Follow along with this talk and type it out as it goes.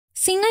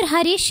Singer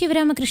Harish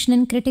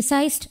Sivaramakrishnan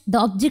criticized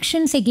the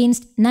objections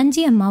against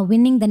Nanjiamma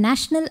winning the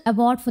National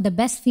Award for the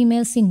Best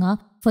Female Singer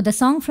for the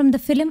song from the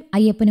film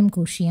Ayappanum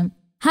Koshiyam.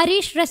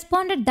 Harish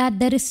responded that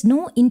there is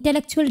no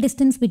intellectual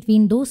distance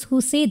between those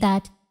who say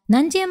that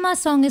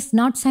Nanjiamma's song is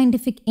not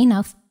scientific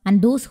enough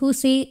and those who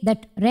say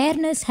that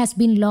rareness has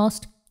been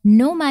lost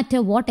no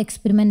matter what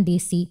experiment they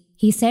see,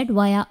 he said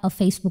via a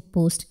Facebook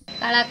post.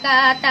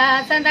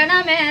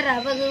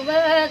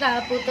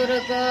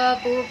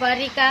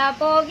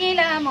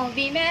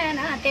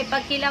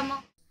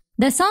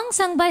 The song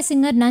sung by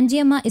singer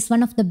Nanjiamma is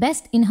one of the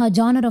best in her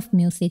genre of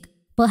music.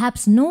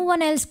 Perhaps no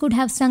one else could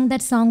have sung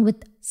that song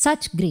with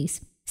such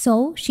grace.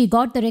 So, she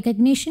got the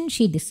recognition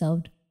she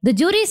deserved. The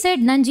jury said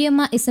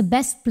Nanjiamma is the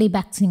best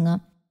playback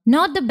singer,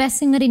 not the best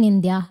singer in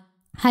India.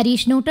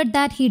 Harish noted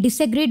that he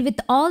disagreed with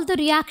all the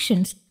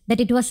reactions, that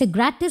it was a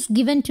gratis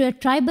given to a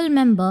tribal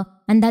member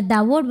and that the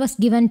award was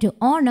given to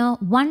honor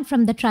one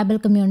from the tribal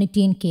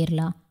community in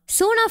Kerala.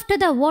 Soon after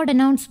the award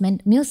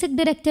announcement, music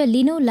director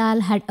Linu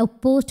Lal had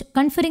opposed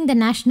conferring the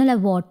national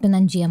award to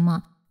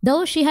Nanjiamma.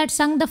 Though she had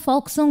sung the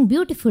folk song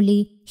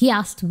beautifully, he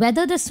asked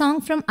whether the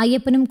song from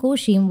Ayappanum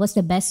Koshiyam was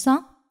the best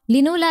song.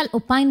 Linu Lal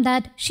opined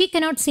that she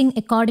cannot sing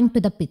according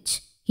to the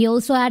pitch. He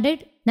also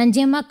added,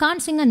 Nanjiamma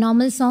can't sing a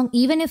normal song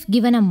even if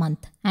given a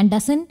month. And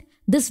doesn't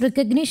this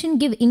recognition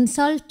give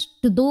insult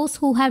to those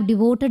who have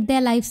devoted their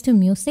lives to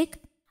music?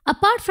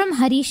 Apart from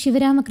Harish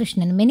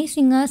Sivaramakrishnan, many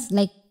singers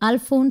like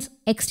Alphonse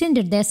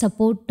extended their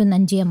support to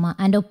Nanjiamma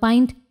and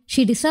opined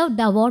she deserved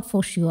the award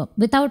for sure.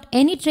 Without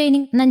any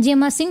training,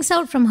 Nanjiamma sings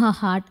out from her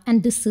heart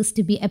and this is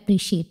to be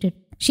appreciated.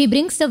 She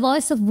brings the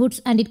voice of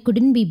woods and it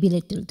couldn't be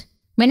belittled.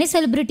 Many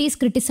celebrities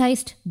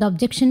criticized the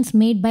objections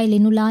made by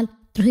Linu Lal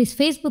through his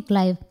Facebook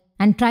Live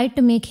and tried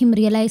to make him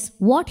realize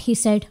what he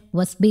said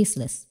was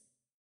baseless.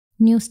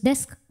 News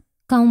Desk,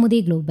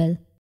 Kaumudy Global.